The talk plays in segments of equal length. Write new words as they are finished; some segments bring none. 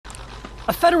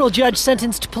A federal judge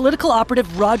sentenced political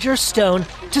operative Roger Stone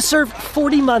to serve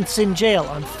 40 months in jail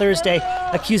on Thursday,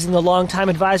 accusing the longtime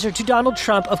advisor to Donald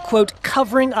Trump of, quote,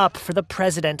 covering up for the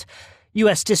president.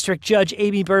 U.S. District Judge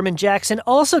Amy Berman Jackson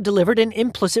also delivered an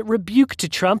implicit rebuke to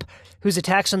Trump, whose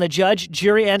attacks on the judge,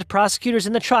 jury, and prosecutors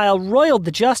in the trial roiled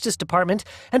the Justice Department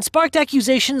and sparked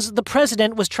accusations the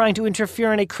president was trying to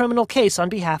interfere in a criminal case on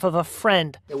behalf of a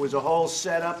friend. It was a whole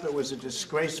setup. It was a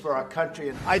disgrace for our country.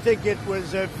 And I think it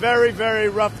was a very, very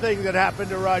rough thing that happened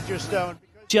to Roger Stone.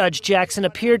 Judge Jackson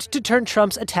appeared to turn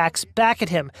Trump's attacks back at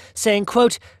him, saying,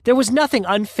 quote, there was nothing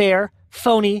unfair,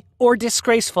 phony, or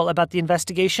disgraceful about the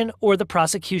investigation or the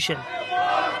prosecution.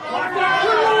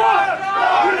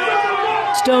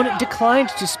 Stone declined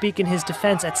to speak in his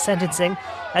defense at sentencing.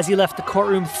 As he left the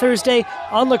courtroom Thursday,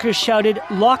 onlookers shouted,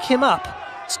 "Lock him up."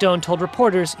 Stone told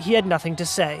reporters he had nothing to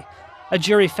say. A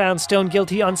jury found Stone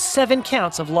guilty on 7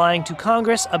 counts of lying to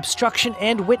Congress, obstruction,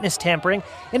 and witness tampering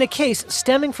in a case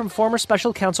stemming from former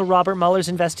special counsel Robert Mueller's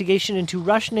investigation into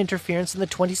Russian interference in the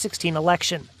 2016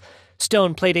 election.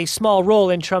 Stone played a small role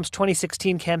in Trump's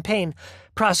 2016 campaign.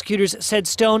 Prosecutors said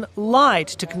Stone lied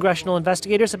to congressional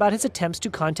investigators about his attempts to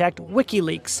contact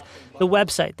WikiLeaks, the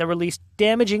website that released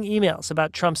damaging emails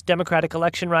about Trump's Democratic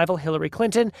election rival Hillary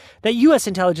Clinton that U.S.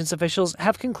 intelligence officials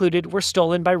have concluded were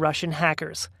stolen by Russian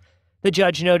hackers. The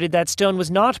judge noted that Stone was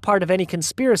not part of any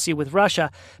conspiracy with Russia,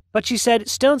 but she said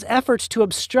Stone's effort to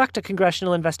obstruct a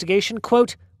congressional investigation,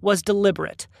 quote, was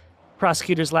deliberate.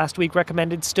 Prosecutors last week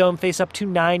recommended Stone face up to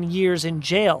 9 years in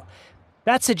jail.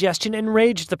 That suggestion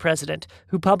enraged the president,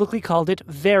 who publicly called it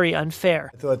very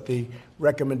unfair. I thought the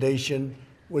recommendation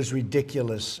was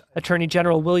ridiculous. Attorney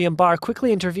General William Barr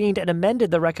quickly intervened and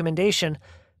amended the recommendation.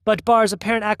 But Barr's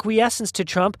apparent acquiescence to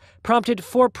Trump prompted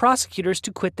 4 prosecutors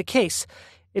to quit the case.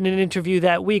 In an interview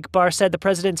that week, Barr said the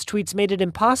president's tweets made it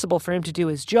impossible for him to do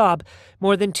his job.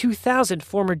 More than 2,000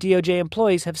 former DOJ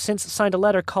employees have since signed a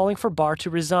letter calling for Barr to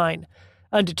resign.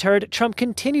 Undeterred, Trump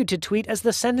continued to tweet as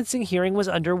the sentencing hearing was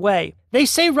underway. They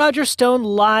say Roger Stone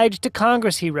lied to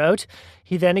Congress, he wrote.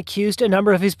 He then accused a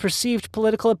number of his perceived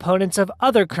political opponents of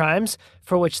other crimes,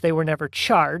 for which they were never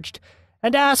charged,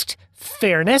 and asked,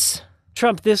 fairness?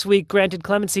 Trump this week granted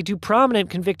clemency to prominent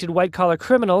convicted white-collar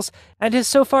criminals and has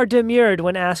so far demurred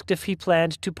when asked if he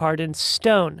planned to pardon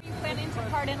Stone. Are you planning to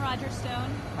pardon Roger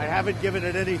Stone? I haven't given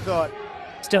it any thought.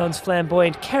 Stone's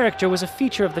flamboyant character was a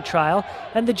feature of the trial,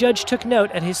 and the judge took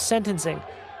note at his sentencing.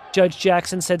 Judge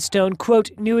Jackson said Stone, quote,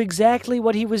 knew exactly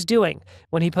what he was doing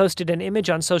when he posted an image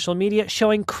on social media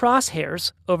showing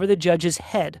crosshairs over the judge's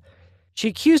head. She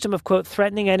accused him of, quote,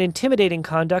 threatening and intimidating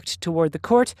conduct toward the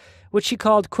court, which she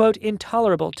called, quote,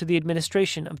 intolerable to the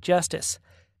administration of justice.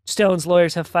 Stone's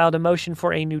lawyers have filed a motion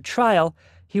for a new trial.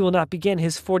 He will not begin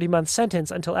his 40-month sentence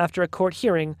until after a court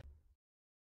hearing